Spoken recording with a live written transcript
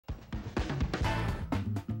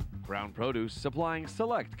Krown Produce supplying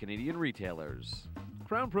select Canadian retailers.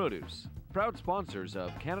 Krown Produce, proud sponsors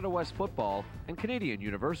of Canada West Football and Canadian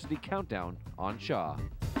University Countdown on Shaw.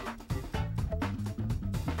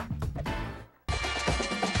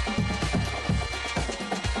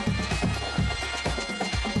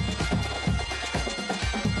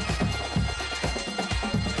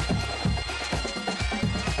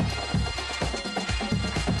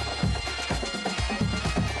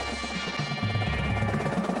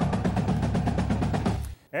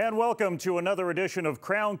 And welcome to another edition of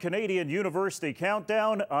Krown Canadian University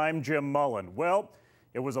Countdown. I'm Jim Mullin. Well,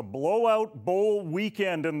 it was a blowout bowl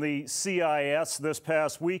weekend in the CIS this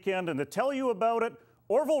past weekend, and to tell you about it,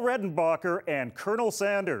 Orville Redenbacher and Colonel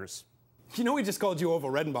Sanders. You know we just called you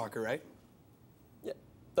Orville Redenbacher, right? Yeah,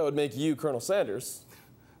 that would make you Colonel Sanders.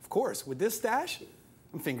 Of course. With this stash,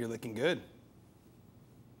 I'm finger licking good.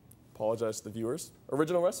 Apologize to the viewers.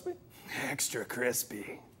 Original recipe? Extra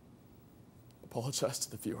crispy. Apologize to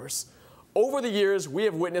the viewers. Over the years, we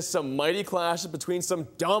have witnessed some mighty clashes between some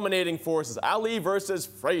dominating forces. Ali versus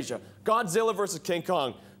Frazier, Godzilla versus King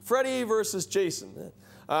Kong, Freddy versus Jason.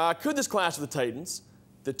 Could this clash of the Titans,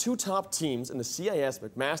 the two top teams in the CIS,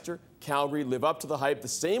 McMaster, Calgary, live up to the hype the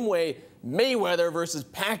same way Mayweather versus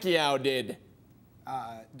Pacquiao did?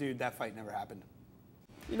 Dude, that fight never happened.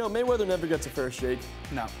 You know, Mayweather never gets a fair shake.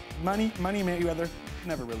 No. Money Mayweather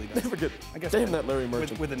never really does. Never get. I guess damn that Larry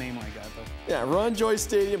Merchant. With a name like that, though. Yeah, Ron Joy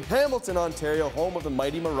Stadium, Hamilton, Ontario, home of the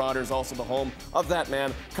mighty Marauders, also the home of that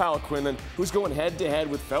man, Kyle Quinlan, who's going head-to-head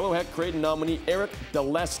with fellow Heck Creighton nominee Eric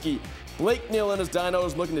Daleski. Blake Neal and his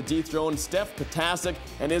Dinos looking to dethrone Steph Potasic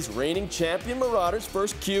and his reigning champion Marauders.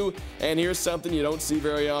 First cue, and here's something you don't see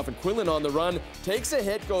very often. Quinlan on the run, takes a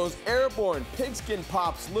hit, goes airborne, pigskin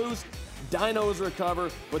pops loose. Dinos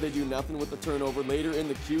recover, but they do nothing with the turnover. Later in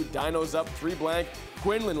the queue, Dinos up 3-blank.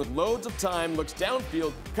 Quinlan with loads of time, looks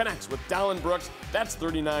downfield, connects with Dallin Brooks. That's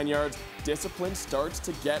 39 yards. Discipline starts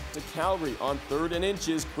to get to Calgary. On 3rd and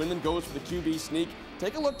inches, Quinlan goes for the QB sneak.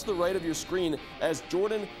 Take a look to the right of your screen as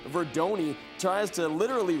Jordan Verdoni tries to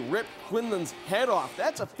literally rip Quinlan's head off.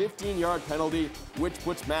 That's a 15-yard penalty, which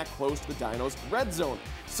puts Mac close to the Dinos' red zone.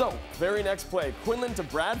 So, very next play, Quinlan to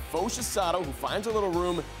Brad Foscisato, who finds a little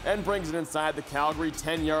room and brings it inside the Calgary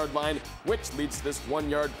 10-yard line, which leads to this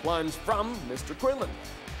 1-yard plunge from Mr. Quinlan.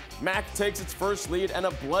 Mac takes its first lead, and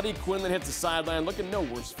a bloody Quinlan hits the sideline, looking no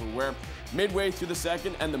worse for wear. Midway through the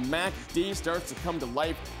second, and the Mac D starts to come to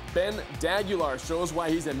life. Ben Dagular shows why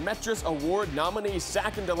he's a Metris Award nominee,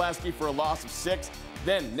 sacking Daleski for a loss of 6.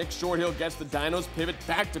 Then Nick Shorthill gets the Dinos pivot,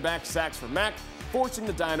 back-to-back sacks for Mac, forcing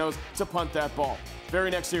the Dinos to punt that ball.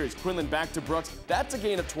 Very next series, Quinlan back to Brooks. That's a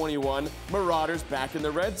gain of 21. Marauders back in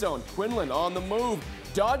the red zone. Quinlan on the move,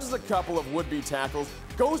 dodges a couple of would-be tackles,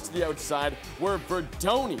 goes to the outside where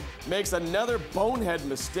Verdoni makes another bonehead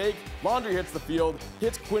mistake. Laundry hits the field,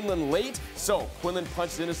 hits Quinlan late, so Quinlan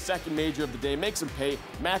punches in his second major of the day, makes him pay.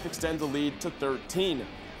 Mac extends the lead to 13.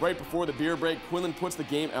 Right before the beer break, Quinlan puts the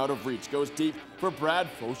game out of reach, goes deep for Brad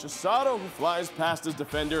Foscisato, who flies past his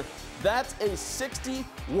defender. That's a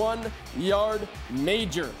 61-yard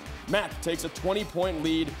major. Mac takes a 20-point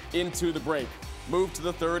lead into the break. Move to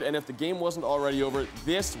the 3rd, and if the game wasn't already over,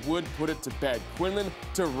 this would put it to bed. Quinlan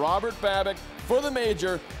to Robert Babick for the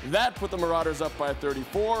major. That put the Marauders up by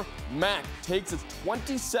 34. Mac takes its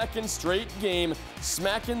 22nd straight game,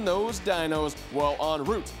 smacking those Dinos while en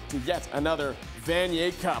route to yet another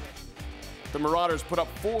Vanier Cup. The Marauders put up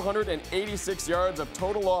 486 yards of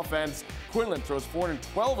total offense. Quinlan throws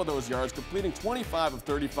 412 of those yards, completing 25 of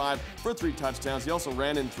 35 for 3 touchdowns. He also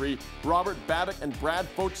ran in 3. Robert Babick and Brad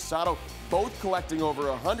Foscisato both collecting over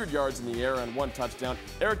 100 yards in the air and 1 touchdown.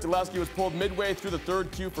 Eric Daleski was pulled midway through the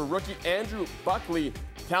 3rd cue for rookie Andrew Buckley.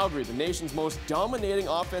 Calgary, the nation's most dominating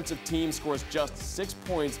offensive team, scores just 6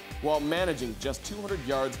 points while managing just 200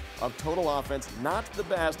 yards of total offense. Not the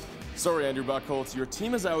best. Sorry, Andrew Buckholz, your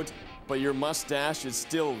team is out, but your mustache is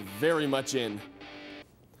still very much in.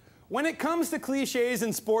 When it comes to cliches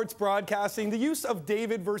in sports broadcasting, the use of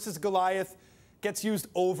David versus Goliath gets used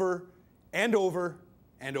over and over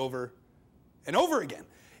and over and over again.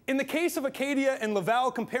 In the case of Acadia and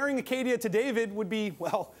Laval, comparing Acadia to David would be,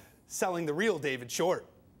 well, selling the real David short.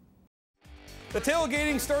 The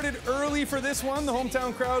tailgating started early for this one. The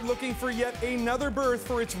hometown crowd looking for yet another berth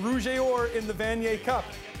for its Rouge et Or in the Vanier Cup.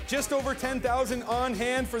 Just over 10,000 on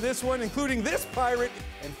hand for this one, including this pirate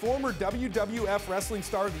and former WWF wrestling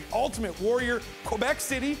star, the Ultimate Warrior, Quebec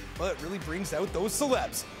City. Well, it really brings out those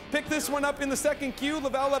celebs. Pick this one up in the second queue.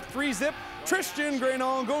 Laval up 3-zip. Tristan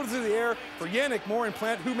Greene goes to the air for Yannick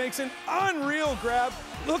Morin-Plant, who makes an unreal grab,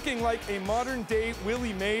 looking like a modern-day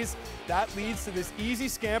Willie Mays. That leads to this easy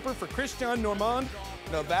scamper for Christian Normand.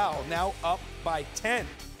 Laval now up by 10.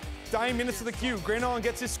 Dying minutes of the queue, Greene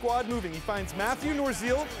gets his squad moving. He finds Matthew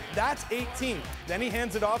Norzil, that's 18. Then he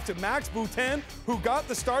hands it off to Max Boutin, who got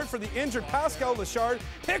the start for the injured Pascal Lachard,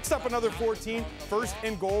 picks up another 14, first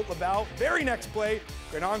and goal, Laval. Very next play,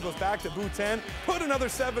 Greene goes back to Boutin, put another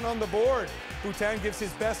 7 on the board. Boutin gives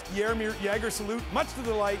his best Jaromir Jagr salute, much to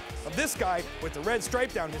the delight of this guy with the red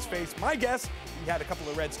stripe down his face. My guess, he had a couple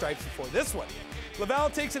of red stripes before this one. Laval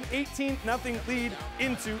takes an 18-0 lead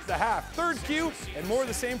into the half. Third cue, and more of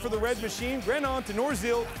the same for the Red Machine. Greene to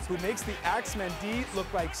Norzil, who makes the Axemen D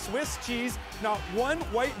look like Swiss cheese. Not one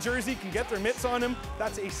white jersey can get their mitts on him.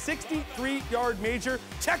 That's a 63-yard major.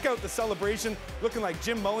 Check out the celebration, looking like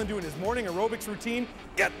Jim Mullin doing his morning aerobics routine.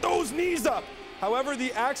 Get those knees up! However,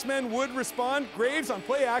 the Axemen would respond. Graves on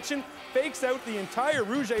play action, fakes out the entire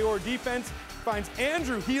Rouge et Or defense, finds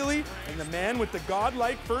Andrew Healy, and the man with the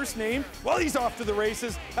godlike first name, well, he's off to the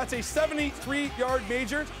races. That's a 73-yard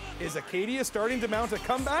major. Is Acadia starting to mount a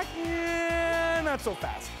comeback? Yeah, not so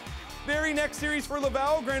fast. Very next series for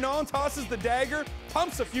Laval, Greene tosses the dagger,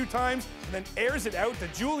 pumps a few times, and then airs it out to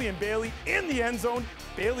Julian Bailey in the end zone.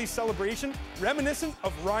 Bailey's celebration, reminiscent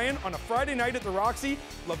of Ryan on a Friday night at the Roxy.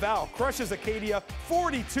 Laval crushes Acadia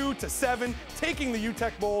 42-7, taking the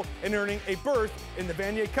Uteck Bowl and earning a berth in the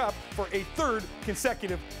Vanier Cup for a third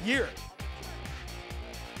consecutive year.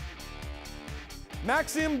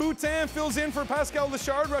 Maxime Boutin fills in for Pascal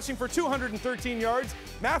Lachard, rushing for 213 yards.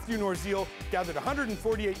 Matthew Norzil gathered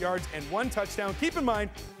 148 yards and 1 touchdown. Keep in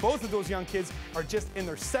mind, both of those young kids are just in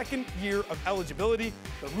their second year of eligibility.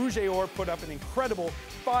 The Rouge et Or put up an incredible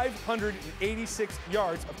 586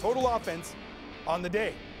 yards of total offense on the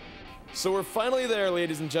day. So we're finally there,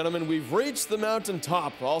 ladies and gentlemen. We've reached the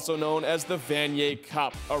mountaintop, also known as the Vanier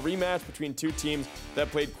Cup, a rematch between two teams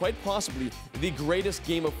that played quite possibly the greatest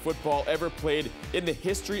game of football ever played in the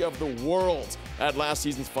history of the world at last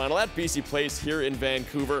season's final at BC Place here in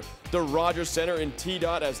Vancouver. The Rogers Centre in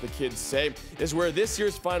T-Dot, as the kids say, is where this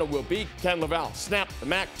year's final will be. Can Laval snap the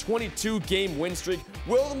MAC 22-game win streak?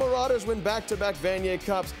 Will the Marauders win back-to-back Vanier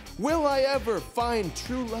Cups? Will I ever find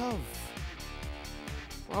true love?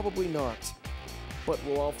 Probably not, but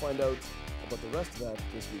we'll all find out about the rest of that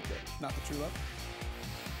this weekend. Not the true love?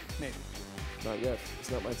 Maybe. Not yet. It's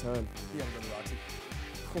not my time. You gotta go to Roxy.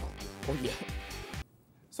 Oh, yeah.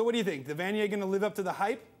 So what do you think? The Vanier gonna live up to the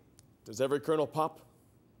hype? Does every kernel pop?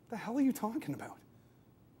 What the hell are you talking about?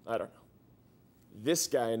 I don't know. This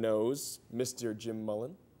guy knows, Mr. Jim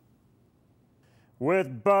Mullin.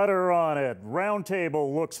 With butter on it,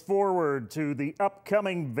 Roundtable looks forward to the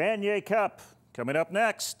upcoming Vanier Cup. Coming up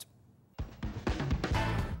next.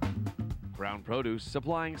 Krown Produce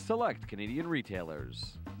supplying select Canadian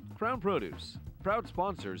retailers. Krown Produce, proud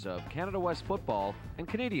sponsors of Canada West Football and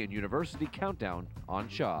Canadian University Countdown on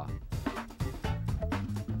Shaw.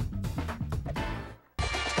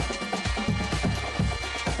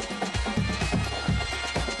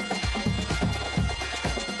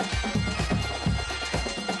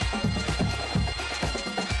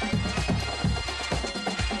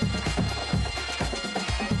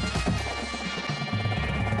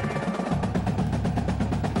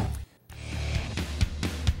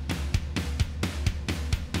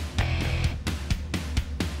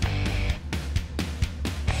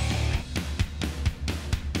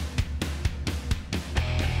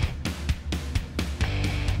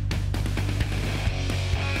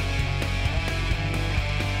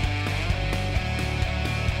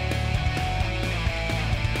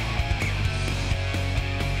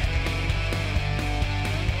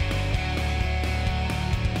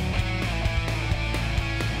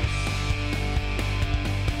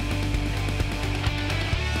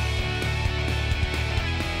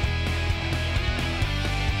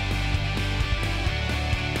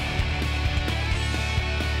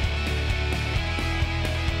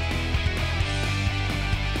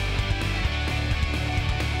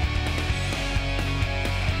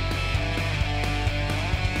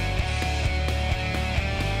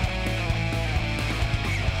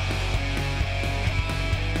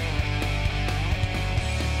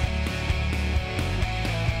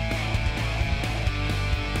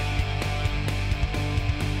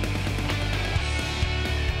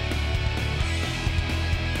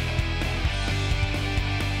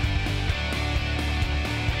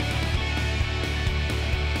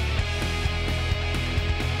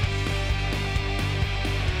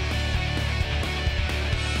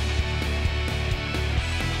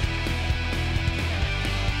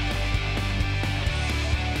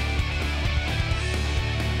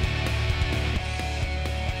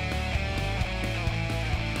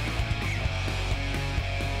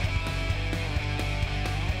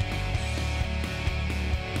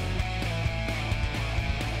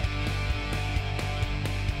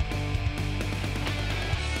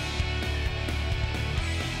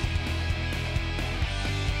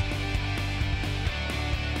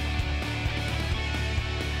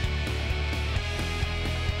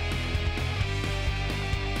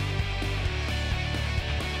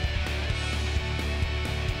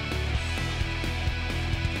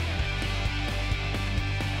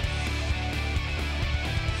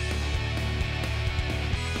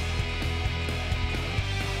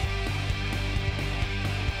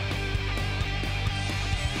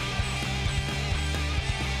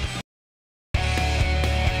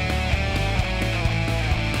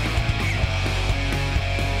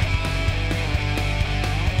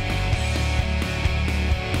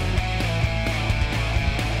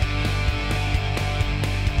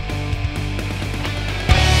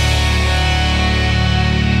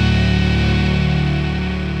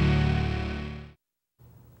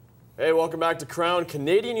 Hey, welcome back to Krown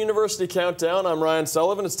Canadian University Countdown. I'm Ryan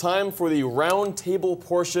Sullivan. It's time for the Roundtable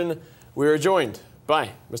portion. We are joined by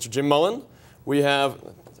Mr. Jim Mullin. We have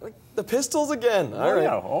the Pistols again. All right.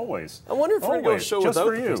 Yeah, always. I wonder if we're going to go a show Just without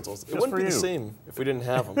for the you. Pistols. It Just wouldn't for be the you. same if we didn't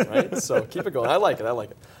have them, right? So keep it going. I like it. I like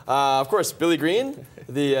it. Of course, Billy Greene,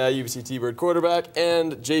 the UBC T-Bird quarterback,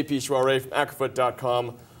 and JP Shoiry from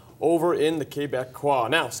acrofoot.com over in the Quebecois.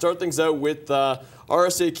 Now, start things out with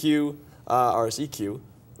RSEQ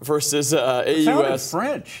versus AUS. It sounded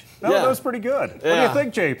French. That was pretty good. Yeah. What do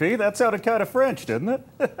you think, JP? That sounded kind of French, didn't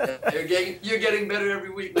it? You're getting better every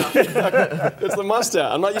week now. It's the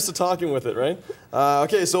mustache. I'm not used to talking with it, right?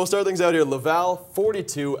 Okay, so we'll start things out here. Laval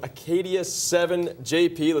 42, Acadia 7.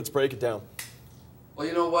 JP, let's break it down. Well,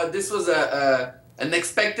 you know what? This was an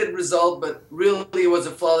expected result, but really it was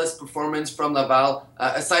a flawless performance from Laval.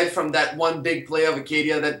 Aside from that one big play of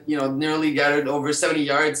Acadia that nearly gathered over 70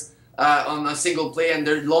 yards on a single play and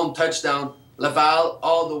their lone touchdown, Laval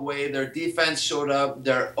all the way. Their defense showed up.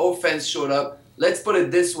 Their offense showed up. Let's put it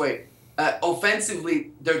this way. Offensively,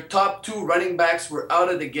 their top 2 running backs were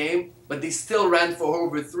out of the game, but they still ran for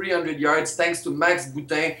over 300 yards thanks to Max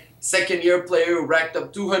Boutin, second-year player who racked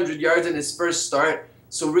up 200 yards in his first start.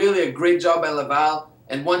 So really a great job by Laval.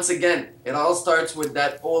 And once again, it all starts with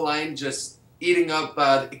that O-line just eating up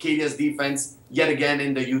Acadia's defense yet again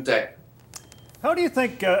in the Uteck. How do you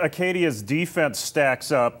think Acadia's defense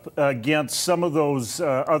stacks up against some of those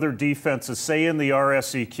other defenses, say in the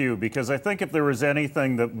RSEQ? Because I think if there was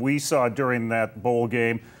anything that we saw during that bowl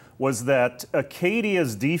game was that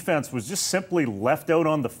Acadia's defense was just simply left out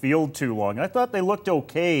on the field too long. I thought they looked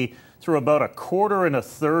okay through about a quarter and a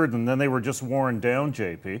third, and then they were just worn down,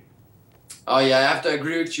 JP. Oh, yeah, I have to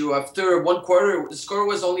agree with you. After one quarter, the score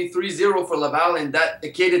was only 3-0 for Laval, and that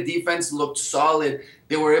Acadia defense looked solid.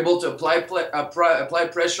 They were able to apply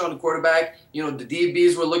pressure on the quarterback. The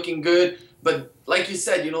DBs were looking good. But like you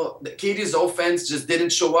said, Acadia's offense just didn't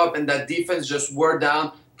show up, and that defense just wore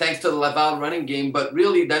down thanks to the Laval running game. But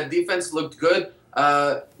really, that defense looked good.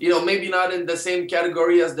 Maybe not in the same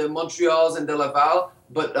category as the Montreals and the Laval,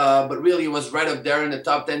 but really it was right up there in the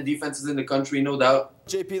top 10 defenses in the country, no doubt.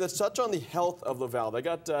 JP, let's touch on the health of Laval. They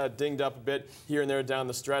got dinged up a bit here and there down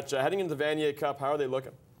the stretch. Heading into the Vanier Cup, how are they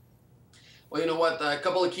looking? Well, you know what? A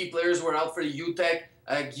couple of key players were out for the Uteck.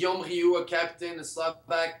 Guillaume Rioux, a captain, a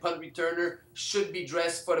Slovak punt returner, should be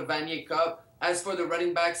dressed for the Vanier Cup. As for the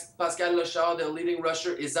running backs, Pascal Lechard, the leading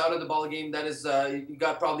rusher, is out of the ball game. That is, he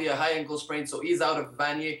got probably a high ankle sprain, so he's out of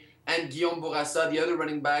Vanier. And Guillaume Bourassa, the other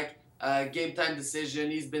running back, game time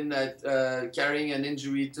decision. He's been carrying an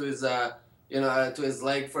injury to his to his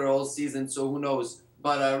leg for all season, so who knows.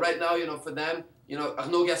 But right now, for them,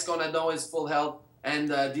 Arnaud Gascon-Nadon is full health, and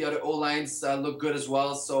the other O-lines look good as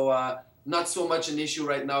well, so not so much an issue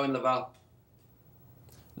right now in Laval.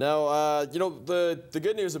 Now, the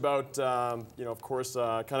good news about, of course,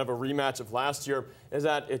 kind of a rematch of last year is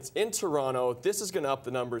that it's in Toronto. This is going to up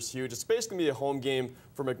the numbers huge. It's basically going to be a home game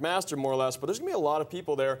for McMaster, more or less, but there's going to be a lot of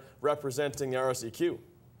people there representing the RSEQ.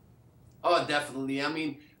 Oh, definitely. I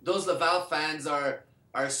mean, those Laval fans are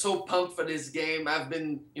so pumped for this game. I've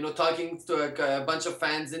been, talking to a bunch of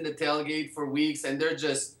fans in the tailgate for weeks, and they're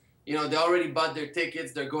just, they already bought their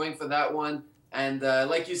tickets. They're going for that one. And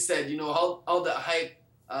like you said, all the hype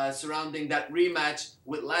surrounding that rematch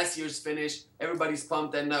with last year's finish, everybody's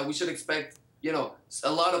pumped, and we should expect,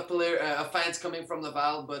 a lot of fans coming from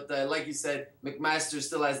Laval. But like you said, McMaster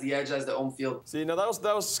still has the edge as the home field. See, now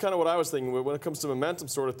that was kind of what I was thinking when it comes to momentum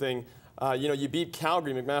sort of thing. You beat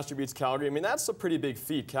Calgary, McMaster beats Calgary. I mean, that's a pretty big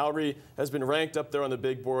feat. Calgary has been ranked up there on the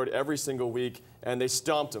big board every single week, and they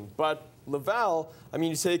stomped them. But Laval, I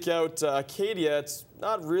mean, you take out Acadia, it's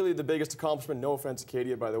not really the biggest accomplishment. No offense,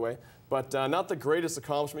 Acadia, by the way, but not the greatest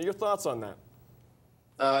accomplishment. Your thoughts on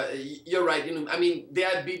that? You're right. I mean, they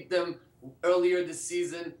had beat them earlier this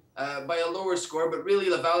season by a lower score, but really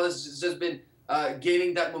Laval has just been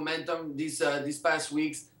gaining that momentum these past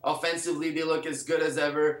weeks. Offensively, they look as good as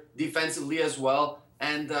ever. Defensively as well.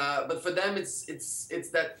 And but for them, it's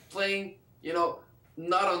that playing,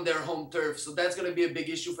 not on their home turf. So that's going to be a big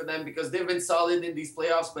issue for them because they've been solid in these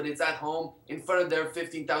playoffs, but it's at home in front of their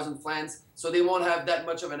 15,000 fans. So they won't have that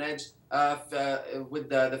much of an edge with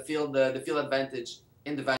the field advantage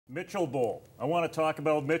in the Mitchell Bowl. I want to talk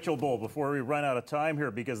about Mitchell Bowl before we run out of time here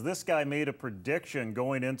because this guy made a prediction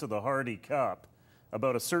going into the Hardy Cup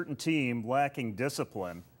about a certain team lacking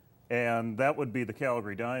discipline, and that would be the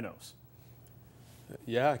Calgary Dinos.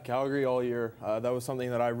 Yeah, Calgary all year. That was something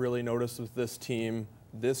that I really noticed with this team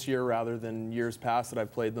this year rather than years past that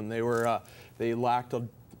I've played them. They lacked a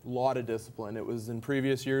lot of discipline. It was in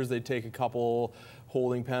previous years they'd take a couple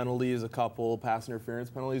holding penalties, a couple pass interference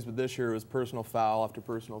penalties, but this year it was personal foul after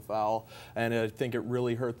personal foul, and I think it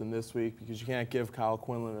really hurt them this week because you can't give Kyle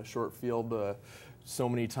Quinlan a short field so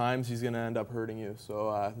many times. He's going to end up hurting you.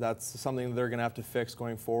 So that's something that they're going to have to fix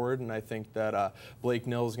going forward, and I think that Blake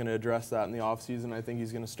Nill is going to address that in the offseason. I think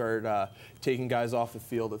he's going to start taking guys off the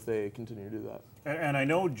field if they continue to do that. And I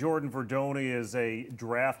know Jordan Verdoni is a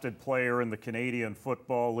drafted player in the Canadian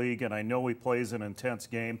Football League, and I know he plays an intense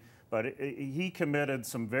game, but he committed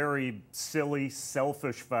some very silly,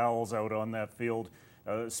 selfish fouls out on that field,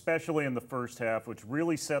 especially in the first half, which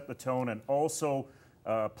really set the tone and also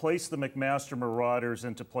placed the McMaster Marauders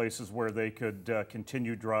into places where they could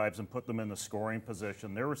continue drives and put them in the scoring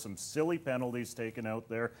position. There were some silly penalties taken out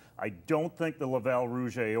there. I don't think the Laval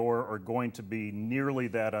Rouge-Or are going to be nearly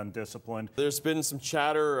that undisciplined. There's been some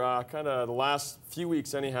chatter kind of the last few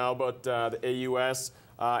weeks anyhow about the AUS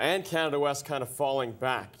and Canada West kind of falling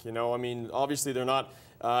back. You know, I mean, obviously they're not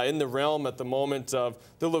in the realm at the moment of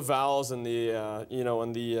the Lavals and the,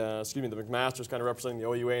 the McMasters kind of representing the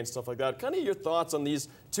OUA and stuff like that. Kind of your thoughts on these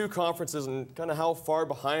two conferences and kind of how far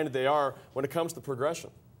behind they are when it comes to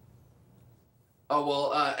progression. Oh,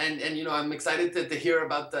 well, and you know, I'm excited to hear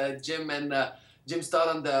about Jim and Jim's thought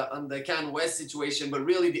on the Canada West situation, but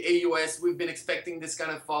really the AUS, we've been expecting this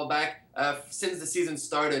kind of fallback since the season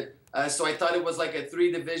started. So I thought it was like a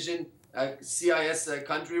three-division CIS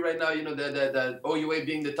country right now. You know, the OUA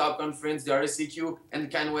being the top conference, the RSCQ, and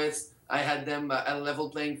Canada West, I had them at a level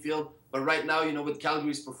playing field. But right now, you know, with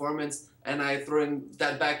Calgary's performance, and I throwing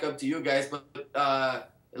that back up to you guys, but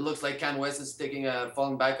it looks like Canada West is taking a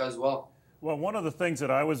falling back as well. Well, one of the things that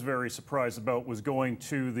I was very surprised about was going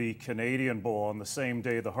to the Canadian Bowl on the same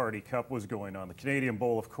day the Hardy Cup was going on. The Canadian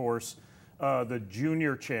Bowl, of course, the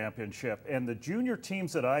junior championship. And the junior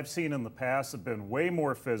teams that I've seen in the past have been way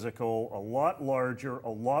more physical, a lot larger, a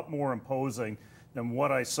lot more imposing than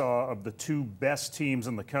what I saw of the two best teams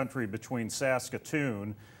in the country between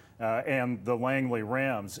Saskatoon and the Langley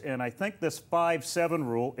Rams. And I think this 5-7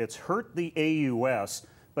 rule, it's hurt the AUS.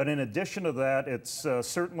 But in addition to that, it's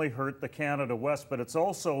certainly hurt the Canada West, but it's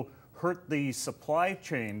also hurt the supply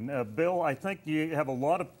chain. Bill, I think you have a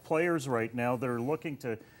lot of players right now that are looking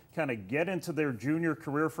to kind of get into their junior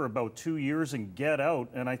career for about 2 years and get out,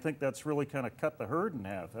 and I think that's really kind of cut the herd in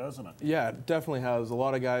half, hasn't it? Yeah, it definitely has. A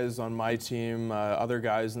lot of guys on my team, other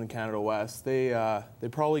guys in the Canada West, they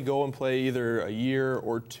probably go and play either a year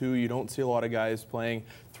or two. You don't see a lot of guys playing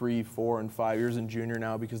 3, 4, and 5 years in junior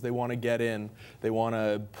now because they want to get in. They want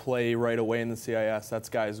to play right away in the CIS. That's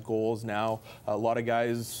guys' goals now. A lot of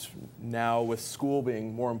guys now, with school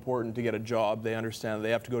being more important to get a job, they understand they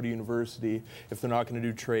have to go to university if they're not going to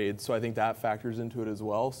do trade. So I think that factors into it as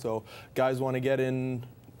well. So guys want to get in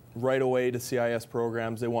right away to CIS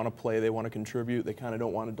programs. They want to play, they want to contribute, they kind of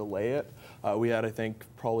don't want to delay it. We had, I think,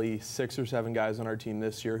 probably 6 or 7 guys on our team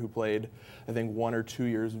this year who played, I think, 1 or 2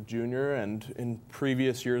 years of junior, and in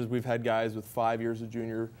previous years we've had guys with 5 years of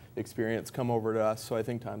junior experience come over to us, so I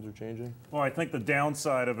think times are changing. Well, I think the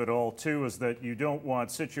downside of it all, too, is that you don't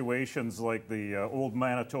want situations like the old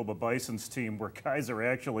Manitoba Bison's team where guys are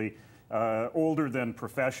actually older than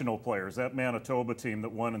professional players. That Manitoba team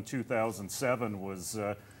that won in 2007 was,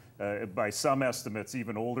 by some estimates,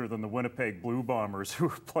 even older than the Winnipeg Blue Bombers, who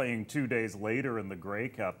were playing 2 days later in the Grey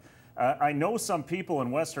Cup. I know some people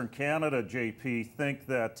in Western Canada, JP, think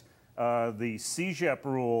that the CEGEP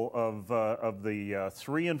rule of the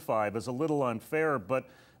 3 and 5 is a little unfair, but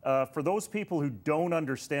for those people who don't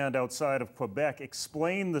understand outside of Quebec,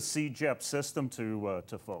 explain the CEGEP system to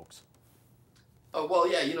folks. Oh,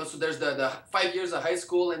 well, yeah, you know, so there's the 5 years of high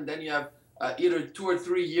school, and then you have either 2 or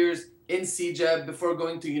 3 years in CEGEP before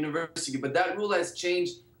going to university. But that rule has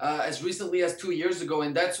changed as recently as 2 years ago,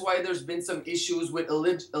 and that's why there's been some issues with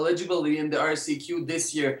eligibility in the RCQ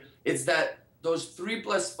this year. It's that those 3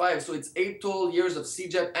 plus 5, so it's 8 total years of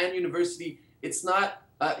CEGEP and university. It's not,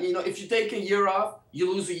 you know, if you take a year off,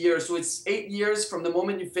 you lose a year. So it's 8 years from the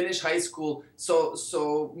moment you finish high school.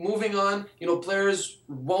 So moving on, you know, players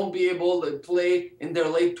won't be able to play in their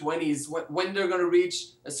late 20s. When they're going to reach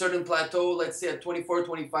a certain plateau, let's say at 24,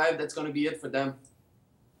 25, that's going to be it for them.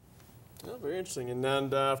 Yeah, very interesting. And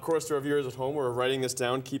then, of course, to our viewers at home, we're writing this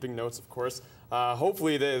down, keeping notes, of course.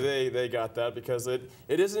 Hopefully they got that, because it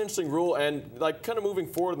is an interesting rule. And like kind of moving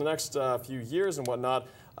forward in the next few years and whatnot,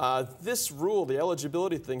 this rule, the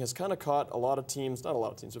eligibility thing, has kind of caught a lot of teams, not a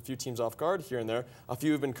lot of teams, a few teams off guard here and there. A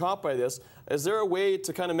few have been caught by this. Is there a way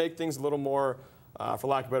to kind of make things a little more, for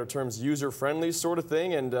lack of better terms, user-friendly sort of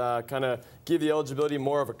thing, and kind of give the eligibility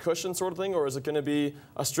more of a cushion sort of thing? Or is it going to be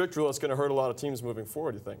a strict rule that's going to hurt a lot of teams moving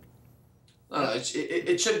forward, you think? No,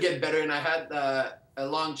 it should get better. And I had a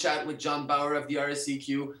long chat with John Bauer of the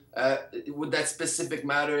RSCQ with that specific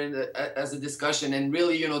matter as a discussion. And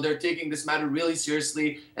really, you know, they're taking this matter really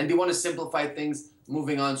seriously, and they want to simplify things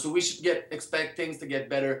moving on. So we should expect things to get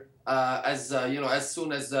better as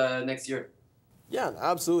soon as next year. Yeah,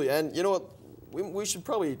 absolutely. And you know what? We should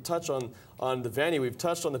probably touch on the Vanier. We've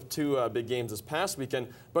touched on the two big games this past weekend.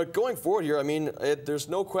 But going forward here, I mean, there's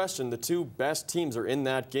no question the two best teams are in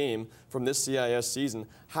that game from this CIS season.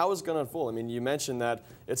 How is it going to unfold? I mean, you mentioned that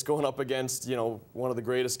it's going up against, you know, one of the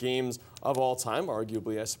greatest games of all time,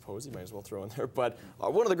 arguably, I suppose. You might as well throw in there. But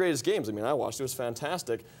one of the greatest games. I mean, I watched it. It was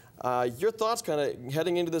fantastic. Your thoughts kind of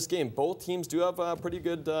heading into this game? Both teams do have a pretty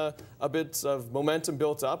good a bit of momentum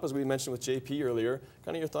built up, as we mentioned with JP earlier.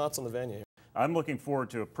 Kind of your thoughts on the Vanier? I'm looking forward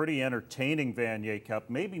to a pretty entertaining Vanier Cup,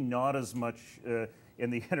 maybe not as much in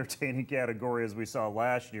the entertaining category as we saw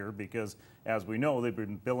last year, because as we know, they've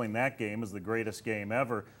been billing that game as the greatest game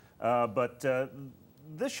ever. But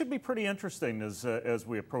this should be pretty interesting as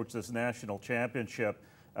we approach this national championship,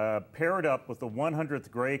 paired up with the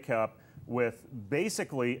 100th Grey Cup with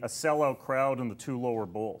basically a sellout crowd in the two lower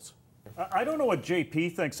bowls. I don't know what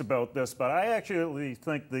JP thinks about this, but I actually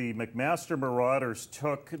think the McMaster Marauders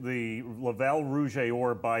took the Laval Rouge et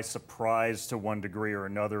Or by surprise to one degree or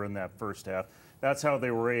another in that first half. That's how they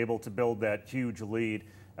were able to build that huge lead.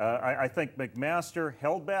 I think McMaster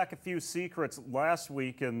held back a few secrets last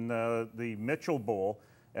week in the Mitchell Bowl.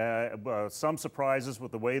 Some surprises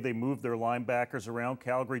with the way they moved their linebackers around.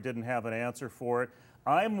 Calgary didn't have an answer for it.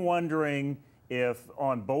 I'm wondering if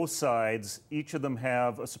on both sides, each of them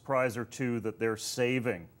have a surprise or two that they're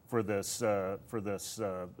saving for this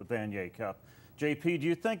Vanier Cup. JP, do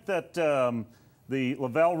you think that the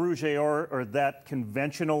Laval Rouge et Or are that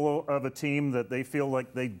conventional of a team that they feel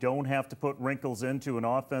like they don't have to put wrinkles into an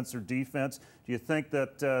offense or defense? Do you think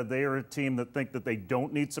that they are a team that think that they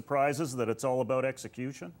don't need surprises, that it's all about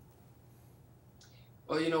execution?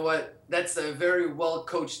 Well, you know what? That's a very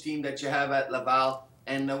well-coached team that you have at Laval.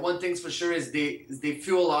 And one thing's for sure is they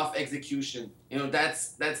fuel off execution. You know,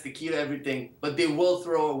 that's the key to everything. But they will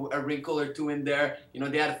throw a wrinkle or two in there. You know,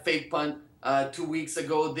 they had a fake punt 2 weeks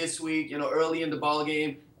ago. This week, you know, early in the ball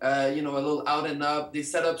game, you know, a little out and up. They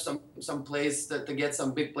set up some plays to get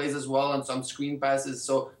some big plays as well and some screen passes.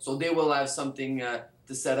 So they will have something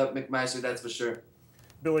to set up McMaster, that's for sure.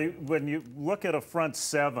 Billy, when you look at a front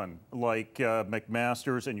seven like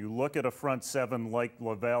McMaster's and you look at a front seven like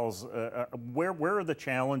Laval's, where are the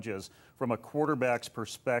challenges from a quarterback's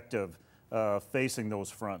perspective facing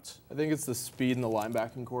those fronts? I think it's the speed in the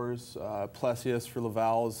linebacking cores. Plessius for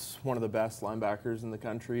Laval is one of the best linebackers in the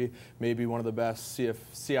country, maybe one of the best CIS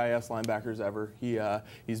linebackers ever.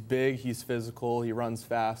 He's big, he's physical, he runs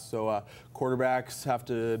fast, so quarterbacks have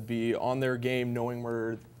to be on their game knowing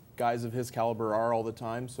where guys of his caliber are all the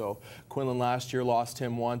time. So Quinlan last year lost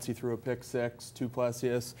him once. He threw a pick six to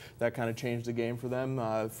Plessius. That kind of changed the game for them.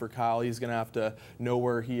 For Kyle, he's going to have to know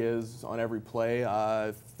where he is on every play.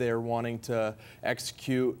 If they're wanting to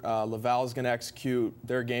execute, Laval's going to execute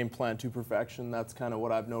their game plan to perfection. That's kind of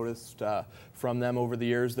what I've noticed from them over the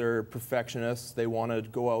years. They're perfectionists. They want to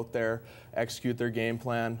go out there, execute their game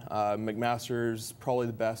plan. McMaster's probably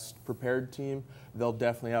the best prepared team. They'll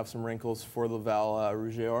definitely have some wrinkles for Laval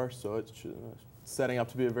Rouge et Or, so it's setting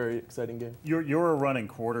up to be a very exciting game. You're a running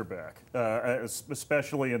quarterback,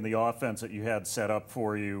 especially in the offense that you had set up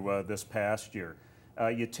for you this past year.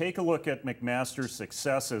 You take a look at McMaster's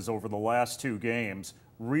successes over the last two games.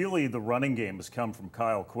 Really, the running game has come from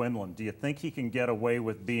Kyle Quinlan. Do you think he can get away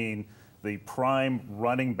with being the prime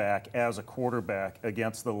running back as a quarterback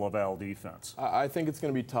against the Laval defense? I think it's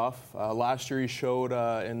going to be tough. Last year he showed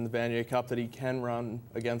in the Vanier Cup that he can run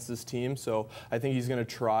against this team, so I think he's going to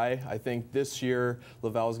try. I think this year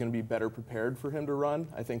Laval is going to be better prepared for him to run.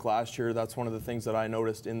 I think last year that's one of the things that I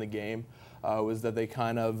noticed in the game was that they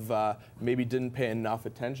kind of maybe didn't pay enough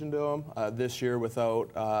attention to him. This year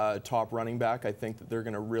without top running back, I think that they're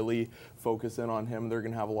going to really focus in on him. They're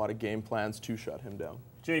going to have a lot of game plans to shut him down.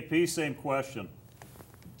 JP, same question.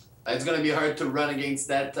 It's going to be hard to run against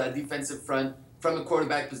that defensive front from a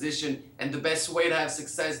quarterback position, and the best way to have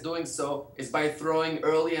success doing so is by throwing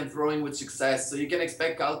early and throwing with success. So you can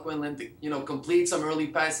expect Kyle Quinlan to, you know, complete some early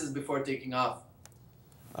passes before taking off.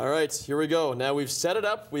 All right, here we go. Now we've set it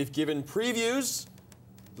up. We've given previews.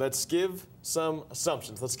 Let's give some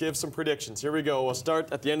assumptions. Let's give some predictions. Here we go. We'll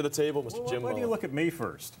start at the end of the table, Mr. Jim Mullin. Why do you look at me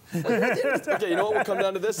first? Okay, you know what? We'll come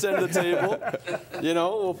down to this end of the table. You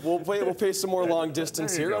know, we'll pay some more long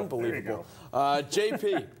distance here. Unbelievable.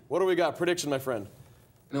 JP, what do we got? Prediction, my friend.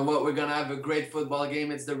 you know what, we're gonna have a great football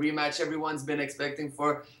game. It's the rematch everyone's been expecting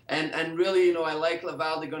for, and really, you know, I like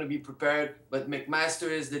Laval. They're gonna be prepared, but McMaster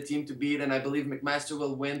is the team to beat, and I believe McMaster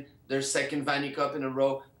will win their second Vanier Cup in a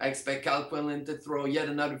row. I expect Kyle Quinlan to throw yet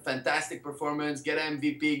another fantastic performance, get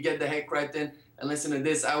MVP, get the heck right in, and listen to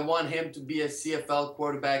this. I want him to be a CFL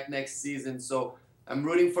quarterback next season. So I'm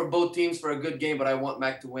rooting for both teams for a good game, but I want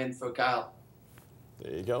Mac to win for Kyle.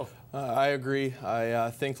 There you go. I agree. I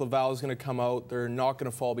think Laval is going to come out. They're not going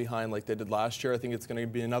to fall behind like they did last year. I think it's going to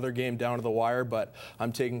be another game down to the wire, but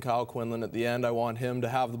I'm taking Kyle Quinlan at the end. I want him to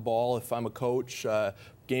have the ball if I'm a coach.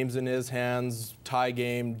 Game's in his hands, tie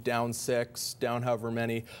game, down 6, down however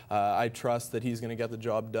many. I trust that he's going to get the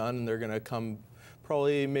job done, and they're going to come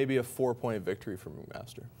probably maybe a 4-point victory for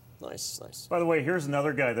McMaster. Nice, nice. By the way, here's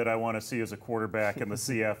another guy that I want to see as a quarterback in the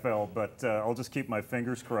CFL, but I'll just keep my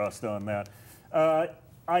fingers crossed on that.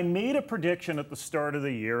 I made a prediction at the start of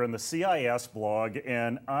the year in the CIS blog,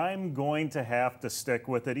 and I'm going to have to stick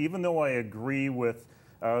with it, even though I agree with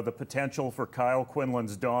the potential for Kyle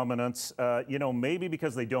Quinlan's dominance. You know, maybe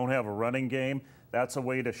because they don't have a running game, that's a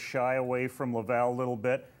way to shy away from Laval a little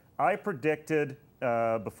bit. I predicted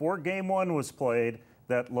before Game 1 was played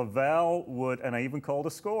that Laval would, and I even called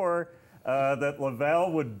a score, that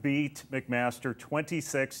Laval would beat McMaster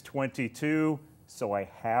 26-22. So I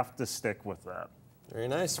have to stick with that. Very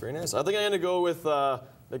nice, very nice. I think I'm going to go with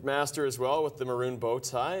McMaster as well with the maroon bow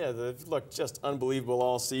tie. They've looked just unbelievable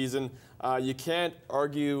all season. You can't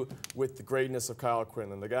argue with the greatness of Kyle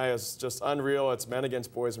Quinlan. The guy is just unreal. It's men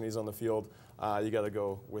against boys when he's on the field. You got to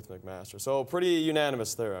go with McMaster. So pretty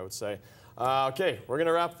unanimous there, I would say. Okay, we're going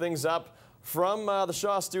to wrap things up from the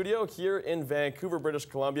Shaw Studio here in Vancouver, British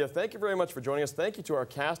Columbia. Thank you very much for joining us. Thank you to our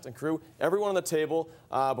cast and crew, everyone on the table.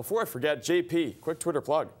 Before I forget, JP, quick Twitter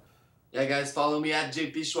plug. Yeah, guys, follow me at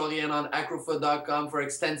JP Shoiry and on acrofoot.com for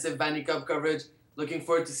extensive Vanier Cup coverage. Looking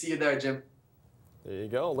forward to see you there, Jim. There you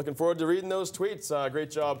go. Looking forward to reading those tweets.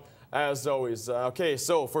 Great job, as always. Okay,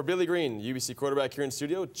 so for Billy Greene, UBC quarterback here in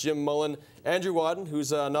studio, Jim Mullin, Andrew Wadden,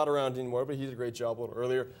 who's not around anymore, but he did a great job a little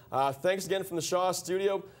earlier. Thanks again from the Shaw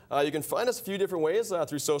Studio. You can find us a few different ways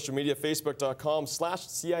through social media,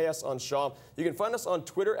 facebook.com/CIS on Shaw. You can find us on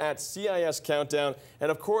Twitter at CIS Countdown.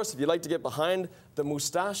 And of course, if you'd like to get behind the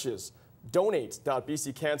mustaches,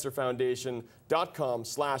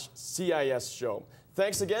 donate.bccancerfoundation.com/CIS show.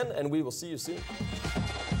 Thanks again, and we will see you soon.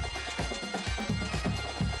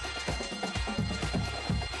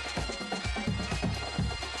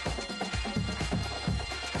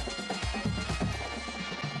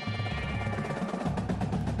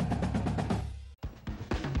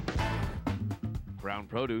 Krown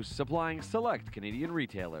Produce supplying select Canadian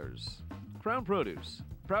retailers. Krown Produce,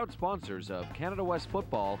 proud sponsors of Canada West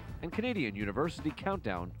Football and Canadian University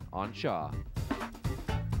Countdown on Shaw.